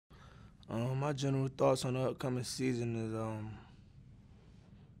My general thoughts on the upcoming season is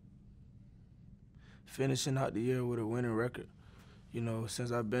finishing out the year with a winning record. You know,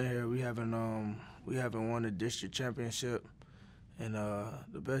 since I've been here, we haven't won a district championship, and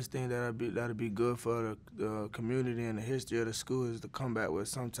the best thing that'd be good for the community and the history of the school is to come back with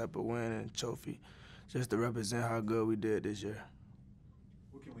some type of win and trophy, just to represent how good we did this year.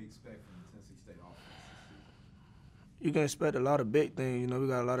 What can we expect from the Tennessee State offense this season? You can expect a lot of big things. You know, we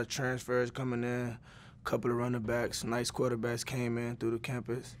got a lot of transfers coming in, a couple of running backs, nice quarterbacks came in through the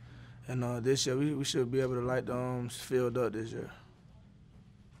campus. And this year, we should be able to light the field up this year.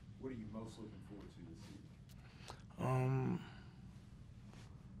 What are you most looking forward to this season?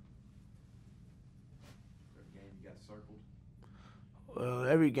 Every game you got circled? Well,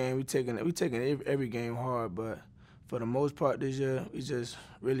 every game we taking every game hard, but for the most part this year, we just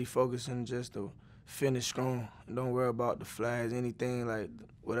really focusing just to finish strong. Don't worry about the flags, anything like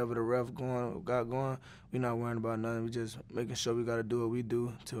whatever the ref got going. We not worrying about nothing. We just making sure we got to do what we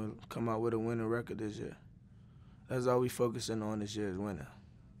do to come out with a winning record this year. That's all we focusing on this year is winning.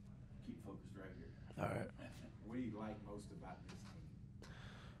 Keep focused right here. All right. What do you like most about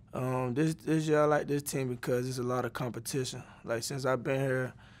this team? This year I like this team because it's a lot of competition. Like since I've been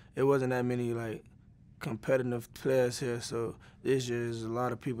here, it wasn't that many like competitive players here. So this year there's a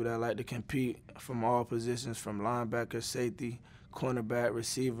lot of people that like to compete from all positions, from linebacker, safety, cornerback,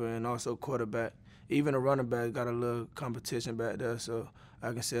 receiver, and also quarterback. Even a running back got a little competition back there. So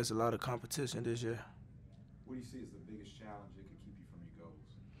I can say it's a lot of competition this year. What do you see as the biggest challenge that could keep you from your goals?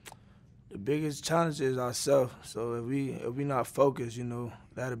 The biggest challenge is ourselves. So if we not focused, you know,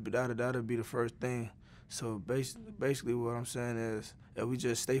 that'll be the first thing. So basically what I'm saying is if we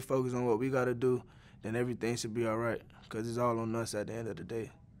just stay focused on what we got to do, then everything should be all right, because it's all on us at the end of the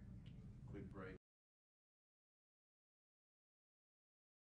day.